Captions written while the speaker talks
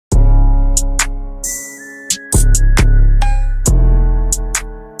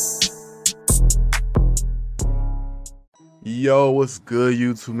Yo, what's good,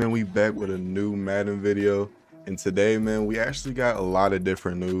 YouTube, man? We back with a new Madden video, and today, man, we actually got a lot of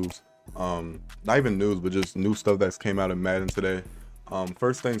different news. Not even news, but just new stuff that's came out in Madden today.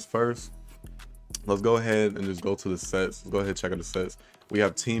 First things first, let's go ahead and just go to the sets. Let's go ahead and check out the sets. We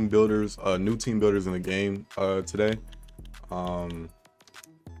have team builders, new team builders in the game today.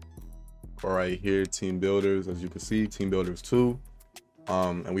 Right here, team builders, as you can see, team builders 2,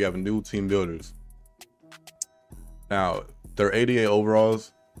 and we have new team builders. Now, they're 88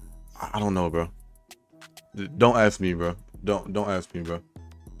 overalls. I don't know, bro. Don't ask me, bro. Don't ask me, bro.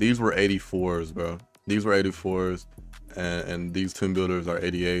 These were 84s, bro. These were 84s, and these team builders are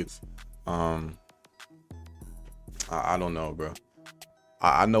 88s. I don't know, bro.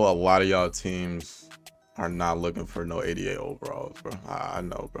 I know a lot of y'all teams are not looking for no 88 overalls, bro. I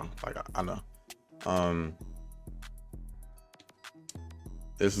know, bro. Like I know.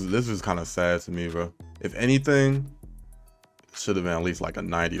 This is kind of sad to me, bro. If anything, should have been at least like a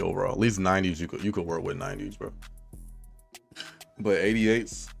 90 overall. At least 90s, you could work with 90s, bro. But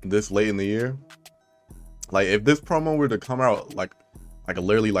 88s this late in the year, like if this promo were to come out like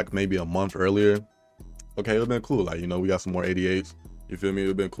literally like maybe a month earlier, okay, it would have been cool. Like, you know, we got some more 88s. You feel me? It would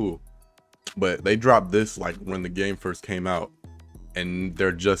have been cool. But they dropped this like when the game first came out, and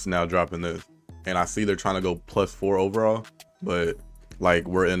they're just now dropping this. And I see they're trying to go +4 overall, but like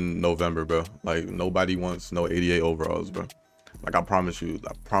we're in November, bro. Like nobody wants no 88 overalls, bro. Like I promise you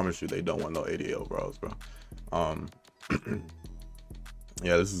they don't want no 88 overalls, bro.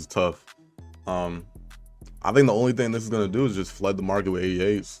 Yeah, this is tough. I think the only thing this is gonna do is just flood the market with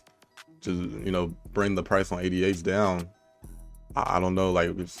 88s. Just, you know, bring the price on 88s down. I don't know,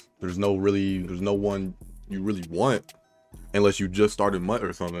 like there's no one you really want unless you just started MUT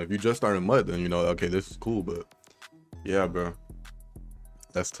or something. If you just started MUT, then you know, okay, this is cool, but yeah, bro.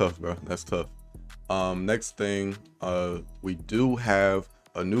 That's tough, bro. That's tough. Next thing, we do have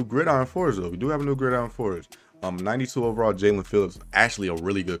a new Gridiron Forge, though. We do have a new Gridiron Forge. 92 overall Jaelan Phillips, actually a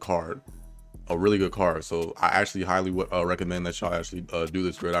really good card. A really good card. So I actually highly would recommend that y'all actually do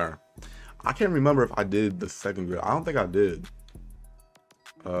this Gridiron. I can't remember if I did the second grid. I don't think I did.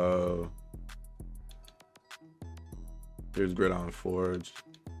 Here's Gridiron Forge.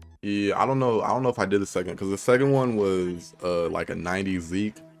 Yeah, I don't know if I did the second, because the second one was like a 90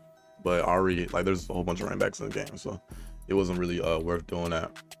 Zeke, but already like there's a whole bunch of running backs in the game, so it wasn't really worth doing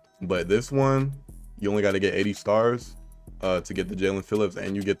that. But this one, you only got to get 80 stars to get the Jaelan Phillips,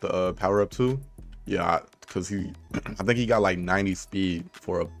 and you get the power up too. Yeah, because I think he got like 90 speed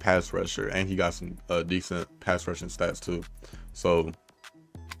for a pass rusher, and he got some decent pass rushing stats too. So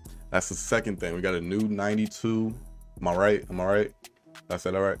that's the second thing. We got a new 92. Am I right? Did I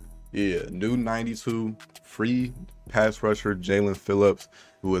say that right? Yeah, new 92 free pass rusher Jaelan Phillips,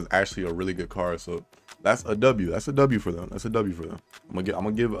 who is actually a really good card. So that's a W. That's a W for them. That's a W for them. I'm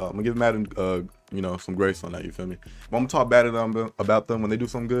gonna give Madden you know, some grace on that. You feel me? If I'm gonna talk bad about them when they do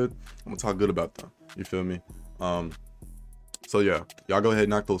something good, I'm gonna talk good about them. You feel me? So yeah, y'all go ahead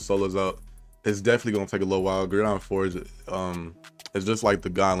and knock those solos out. It's definitely gonna take a little while. Gridiron Forge, it's just like the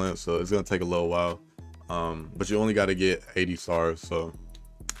Gauntlet, so it's gonna take a little while. But you only got to get 80 stars, so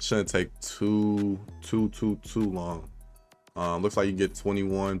it shouldn't take too long. Looks like you get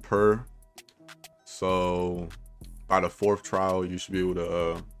 21 per, so by the 4th trial you should be able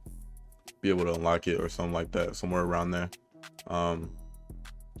to unlock it or something like that, somewhere around there.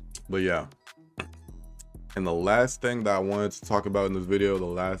 But yeah, and the last thing that I wanted to talk about in this video, the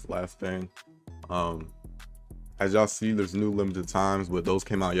last thing, as y'all see, there's new limited times, but those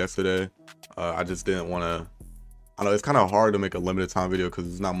came out yesterday. I just didn't want to. I know it's kind of hard to make a limited time video because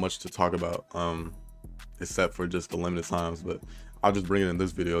there's not much to talk about, except for just the limited times. But I'll just bring it in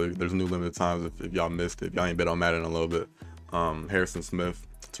this video. There's new limited times if y'all missed it. If y'all ain't bet on Madden in a little bit. Harrison Smith,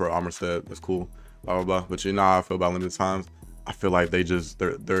 Terrell Armstead, that's cool. Blah blah blah. But you know how I feel about limited times. I feel like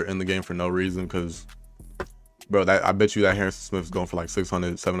they're in the game for no reason, because bro, I bet you that Harrison Smith's going for like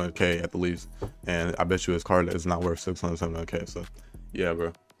 600, 700K at the least, and I bet you his card is not worth 600, 700K. So yeah,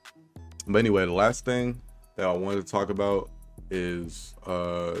 bro. But anyway, the last thing that I wanted to talk about is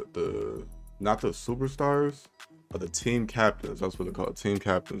not the superstars, but the team captains. That's what they're called, team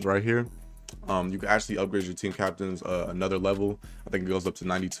captains. Right here, you can actually upgrade your team captains another level. I think it goes up to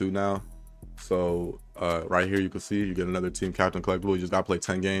 92 now. So right here you can see you get another team captain collectible. You just gotta play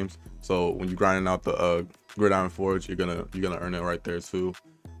 10 games. So when you're grinding out the Gridiron Forge, you're gonna earn it right there too.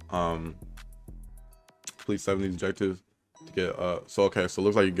 Please 7 these objectives to get so okay, so it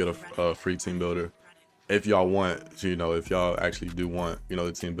looks like you get a free team builder if y'all want, you know, if y'all actually do want, you know,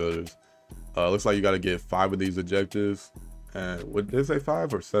 the team builders. Looks like you got to get 5 of these objectives, and what did it say,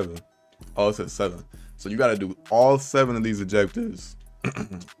 5 or 7? Oh, it says 7. So you got to do all 7 of these objectives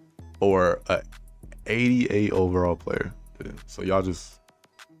for a 88 overall player. Yeah. So y'all just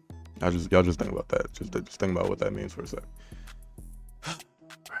think about that. Just think about what that means for a sec.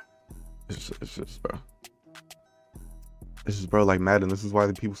 It's just, bro. It's just, bro, like Madden. This is why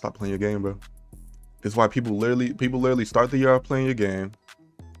the people stop playing your game, bro. This is why people literally start the year off playing your game.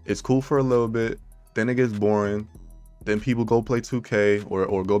 It's cool for a little bit, then it gets boring. Then people go play 2K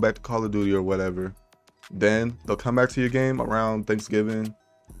or go back to Call of Duty or whatever. Then they'll come back to your game around Thanksgiving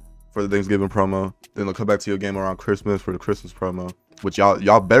for the Thanksgiving promo. Then they'll come back to your game around Christmas for the Christmas promo. Which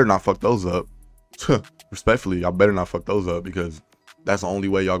y'all better not fuck those up. Respectfully, y'all better not fuck those up, because that's the only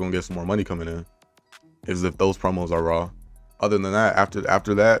way y'all gonna get some more money coming in, is if those promos are raw. Other than that,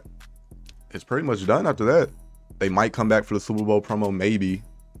 after that, it's pretty much done. After that, they might come back for the Super Bowl promo, maybe.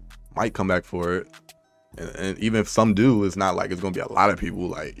 Might come back for it. And even if some do, it's not like it's gonna be a lot of people,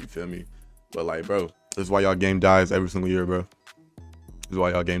 like, you feel me? But like, bro, this is why y'all game dies every single year, bro. This is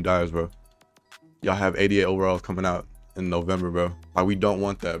why y'all game dies, bro. Y'all have 88 overalls coming out in November, bro. Like, we don't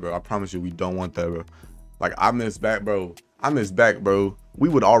want that, bro. I promise you, we don't want that, bro. Like, I miss back, bro. We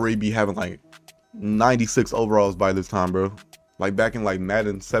would already be having like 96 overalls by this time, bro. Like back in like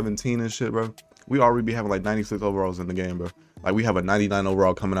Madden 17 and shit, bro. We already be having like 96 overalls in the game, bro. Like, we have a 99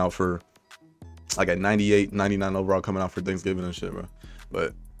 overall coming out for like a 98, 99 overall coming out for Thanksgiving and shit, bro.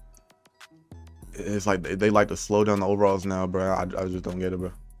 But it's like they like to slow down the overalls now, bro. I just don't get it,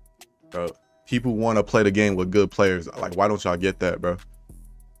 bro. Bro, people want to play the game with good players. Like, why don't y'all get that, bro?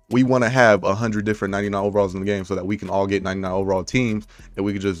 We want to have 100 different 99 overalls in the game so that we can all get 99 overall teams and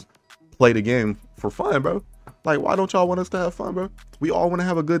we can just play the game for fun, bro. Like, why don't y'all want us to have fun, bro? We all want to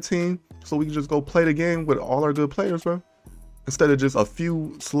have a good team so we can just go play the game with all our good players, bro. Instead of just a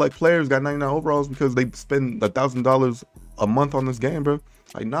few select players got 99 overalls because they spend $1,000 a month on this game, bro.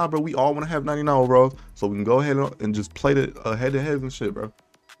 Like, nah, bro, we all want to have 99 overalls so we can go ahead and just play the head-to-heads and shit, bro.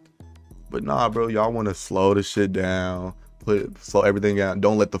 But nah, bro, y'all want to slow the shit down, slow everything down.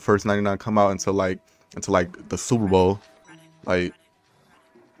 Don't let the first 99 come out until like the Super Bowl. Like,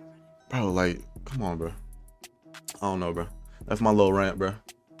 bro, like, come on, bro. I don't know, bro. That's my little rant, bro.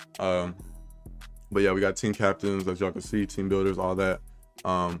 But yeah, we got team captains, as y'all can see, team builders, all that.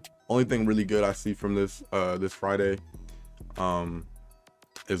 Only thing really good I see from this this Friday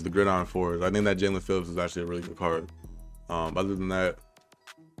is the gridiron forwards. I think that Jaelan Phillips is actually a really good card. Other than that,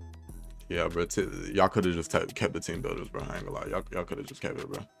 yeah, bro, y'all could have just kept the team builders, bro. I ain't gonna lie, y'all could have just kept it,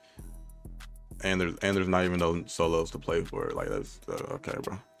 bro. And there's not even no solos to play for it. Like, that's okay,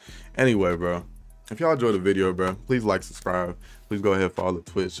 bro. Anyway, bro, if y'all enjoyed the video, bro, please like, subscribe. Please go ahead, follow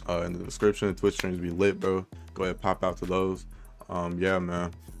the Twitch in the description. Twitch streams be lit, bro. Go ahead, pop out to those. Yeah,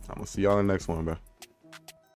 man, I'm gonna see y'all in the next one, bro.